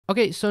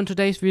Okay, so in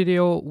today's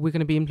video, we're going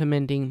to be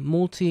implementing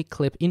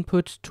multi-clip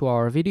inputs to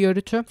our video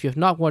editor. If you have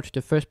not watched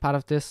the first part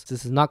of this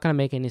is not going to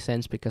make any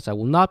sense because I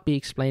will not be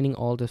explaining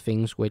all the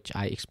things which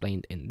I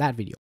explained in that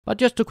video. But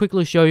just to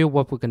quickly show you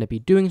what we're going to be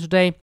doing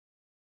today,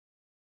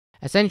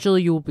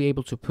 essentially you will be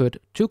able to put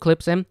 2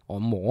 clips in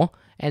or more,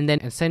 and then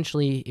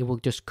essentially it will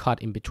just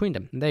cut in between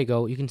them. And there you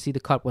go, you can see the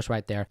cut was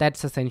right there.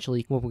 That's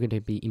essentially what we're going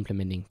to be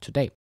implementing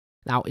today.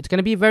 Now, it's going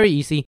to be very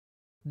easy.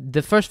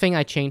 The first thing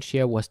I changed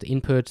here was the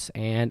inputs,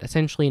 and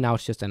essentially now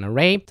it's just an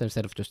array. So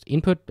instead of just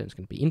input, then it's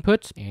going to be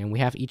inputs, and we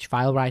have each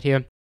file right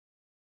here.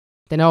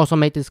 Then I also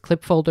made this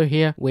clip folder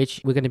here,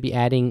 which we're going to be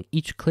adding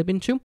each clip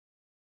into.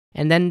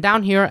 And then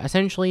down here,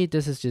 essentially,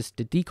 this is just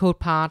the decode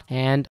part.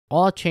 And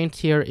all I changed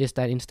here is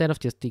that instead of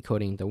just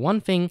decoding the one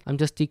thing, I'm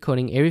just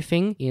decoding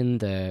everything in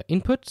the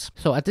inputs.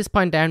 So at this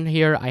point down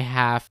here, I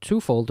have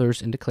 2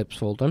 folders in the clips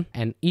folder.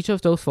 And each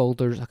of those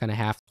folders are going to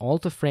have all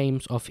the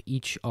frames of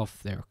each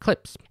of their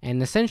clips.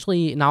 And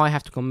essentially, now I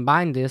have to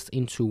combine this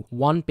into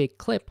one big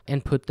clip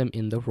and put them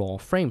in the raw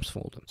frames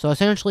folder. So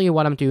essentially,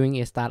 what I'm doing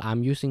is that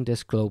I'm using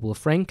this global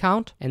frame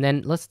count. And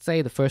then let's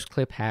say the first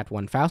clip had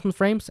 1000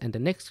 frames and the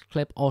next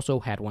clip also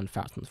had 1000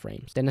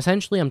 frames. Then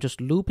essentially I'm just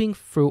looping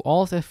through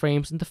all of the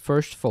frames in the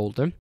first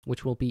folder,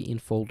 which will be in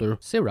folder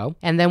 0.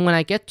 And then when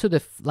I get to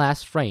the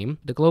last frame,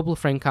 the global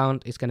frame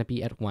count is going to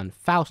be at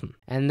 1000.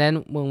 And then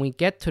when we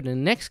get to the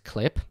next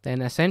clip,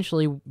 then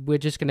essentially we're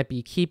just going to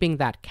be keeping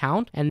that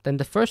count. And then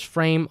the first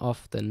frame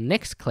of the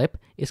next clip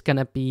is going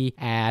to be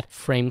at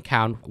frame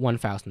count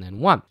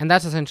 1001. And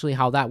that's essentially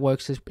how that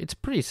works. It's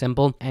pretty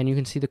simple. And you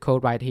can see the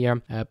code right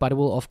here, but it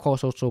will of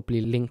course also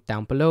be linked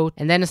down below.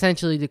 And then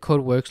essentially the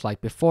code works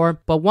like before.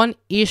 But one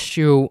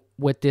issue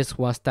with this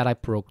was that I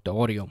broke the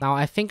audio. Now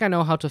I think I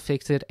know how to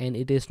fix it, and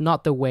it is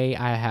not the way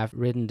I have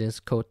written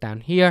this code down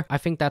here. I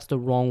think that's the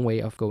wrong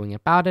way of going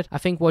about it. I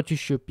think what you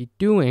should be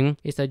doing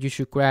is that you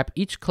should grab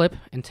each clip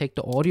and take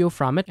the audio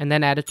from it and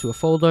then add it to a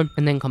folder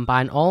and then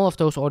combine all of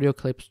those audio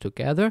clips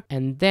together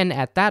and then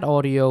add that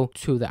audio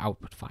to the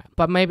output file.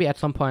 But maybe at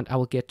some point I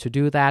will get to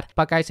do that.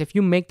 But guys, if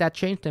you make that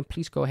change, then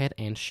please go ahead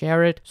and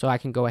share it so I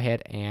can go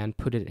ahead and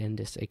put it in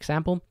this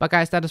example. But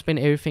guys, that has been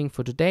everything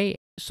for today.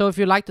 So if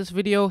you like this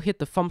video, hit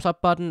the thumbs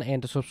up button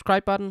and the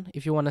subscribe button.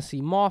 If you want to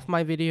see more of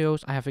my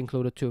videos, I have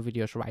included 2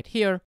 videos right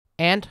here.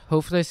 And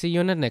hopefully I see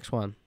you in the next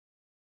one.